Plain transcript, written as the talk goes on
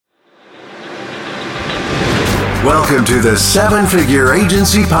Welcome to the Seven Figure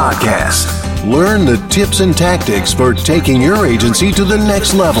Agency Podcast. Learn the tips and tactics for taking your agency to the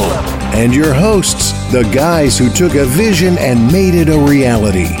next level. And your hosts, the guys who took a vision and made it a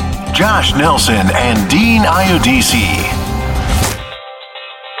reality. Josh Nelson and Dean Iudisi.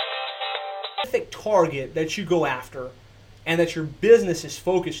 Specific target that you go after and that your business is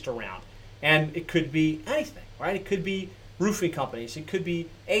focused around. And it could be anything, right? It could be roofing companies, it could be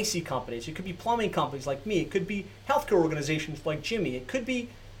AC companies, it could be plumbing companies like me, it could be healthcare organizations like Jimmy, it could be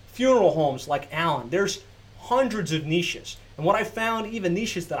funeral homes like Alan. There's hundreds of niches. And what I found, even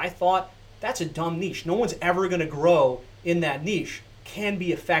niches that I thought, that's a dumb niche, no one's ever going to grow in that niche, can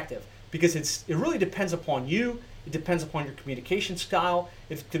be effective because it really depends upon you, it depends upon your communication style,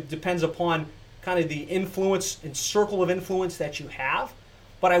 it depends upon kind of the influence and circle of influence that you have.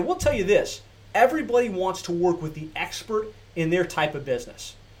 But I will tell you this, everybody wants to work with the expert in their type of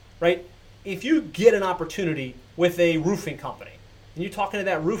business, right? If you get an opportunity with a roofing company and you're talking to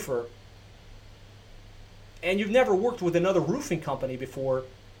that roofer and you've never worked with another roofing company before,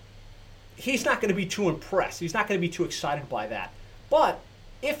 he's not going to be too impressed. He's not going to be too excited by that. But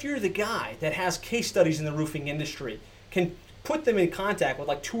if you're the guy that has case studies in the roofing industry, can put them in contact with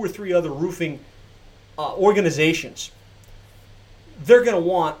like 2 or 3 other roofing organizations, they're going to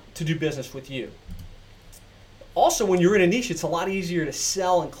want to do business with you. Also, when you're in a niche, it's a lot easier to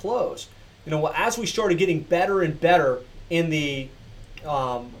sell and close. You know, as we started getting better and better in the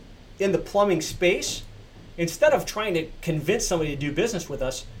plumbing space, instead of trying to convince somebody to do business with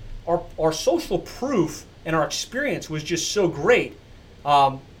us, our social proof and our experience was just so great.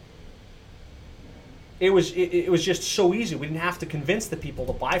 It was just so easy. We didn't have to convince the people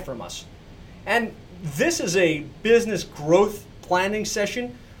to buy from us. And this is a business growth planning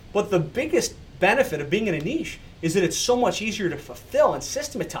session, but the biggest benefit of being in a niche is that it's so much easier to fulfill and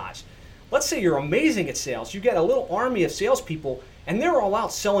systematize. Let's say you're amazing at sales. You get a little army of salespeople, and they're all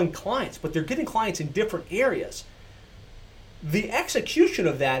out selling clients, but they're getting clients in different areas. The execution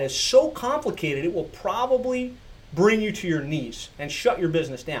of that is so complicated, it will probably bring you to your knees and shut your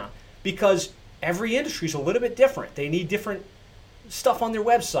business down because every industry is a little bit different. They need different stuff on their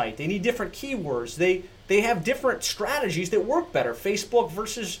website. They need different keywords. They have different strategies that work better. Facebook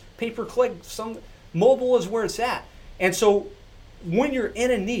versus pay-per-click. Some mobile is where it's at. And so when you're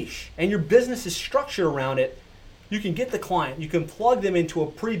in a niche and your business is structured around it, you can get the client, you can plug them into a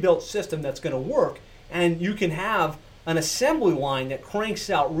pre-built system that's going to work, and you can have an assembly line that cranks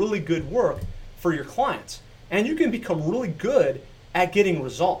out really good work for your clients. And you can become really good at getting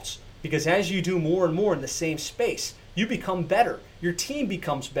results because as you do more and more in the same space, you become better. Your team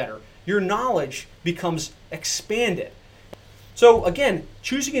becomes better. Your knowledge becomes expanded. So again,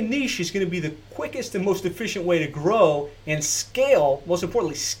 choosing a niche is going to be the quickest and most efficient way to grow and scale, most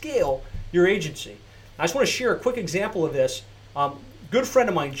importantly, scale your agency. I just want to share a quick example of this. Good friend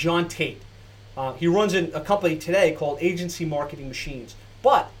of mine, John Tate. He runs a company today called Agency Marketing Machines.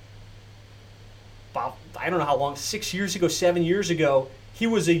 But about, I don't know how long, 6 years ago, 7 years ago, he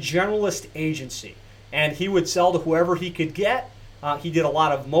was a generalist agency. And he would sell to whoever he could get. He did a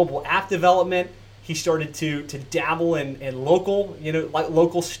lot of mobile app development. He started to dabble in local,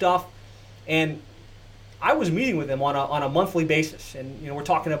 local stuff. And I was meeting with him on a monthly basis. And we're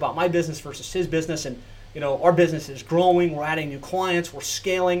talking about my business versus his business. And our business is growing. We're adding new clients. We're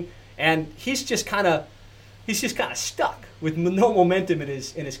scaling. And he's just kind of stuck with no momentum in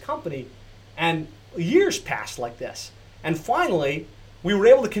his company. And years passed like this. And finally, we were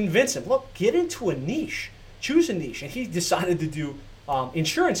able to convince him, look, get into a niche, choose a niche. And he decided to do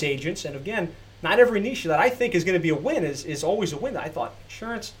insurance agents. And again, not every niche that I think is going to be a win is always a win. I thought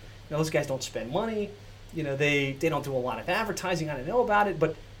insurance, those guys don't spend money. They don't do a lot of advertising. I don't know about it.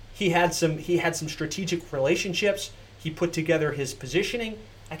 But he had some strategic relationships. He put together his positioning.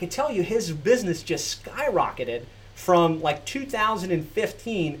 I can tell you his business just skyrocketed from like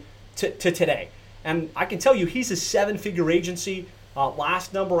 2015 to today. And I can tell you he's a 7-figure agency.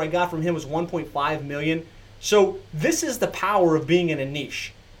 Last number I got from him was 1.5 million. So this is the power of being in a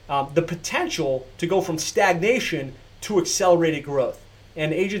niche. The potential to go from stagnation to accelerated growth.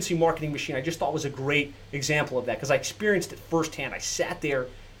 And Agency Marketing Machine, I just thought was a great example of that because I experienced it firsthand. I sat there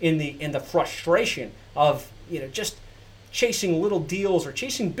in the frustration of just chasing little deals or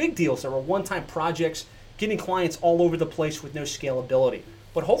chasing big deals that were one-time projects, getting clients all over the place with no scalability.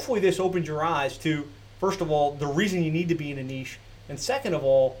 But hopefully this opened your eyes to, first of all, the reason you need to be in a niche, and second of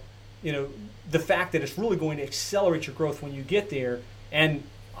all, the fact that it's really going to accelerate your growth when you get there. And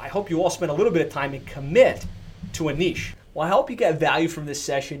I hope you all spend a little bit of time and commit to a niche. Well, I hope you got value from this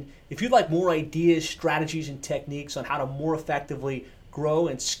session. If you'd like more ideas, strategies, and techniques on how to more effectively grow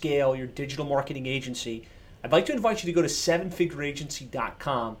and scale your digital marketing agency, I'd like to invite you to go to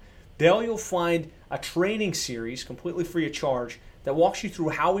sevenfigureagency.com. There you'll find a training series completely free of charge that walks you through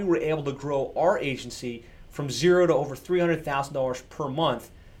how we were able to grow our agency from zero to over $300,000 per month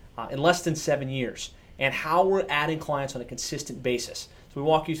in less than 7 years, and how we're adding clients on a consistent basis. So we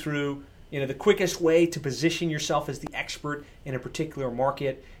walk you through the quickest way to position yourself as the expert in a particular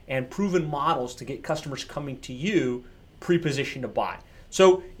market and proven models to get customers coming to you pre-positioned to buy.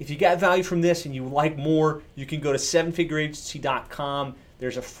 So if you got value from this and you would like more, you can go to sevenfigureagency.com.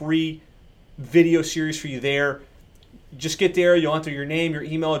 There's a free video series for you there. Just get there, you'll enter your name, your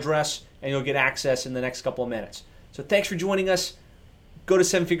email address, and you'll get access in the next couple of minutes. So thanks for joining us. Go to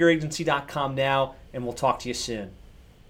sevenfigureagency.com now, and we'll talk to you soon.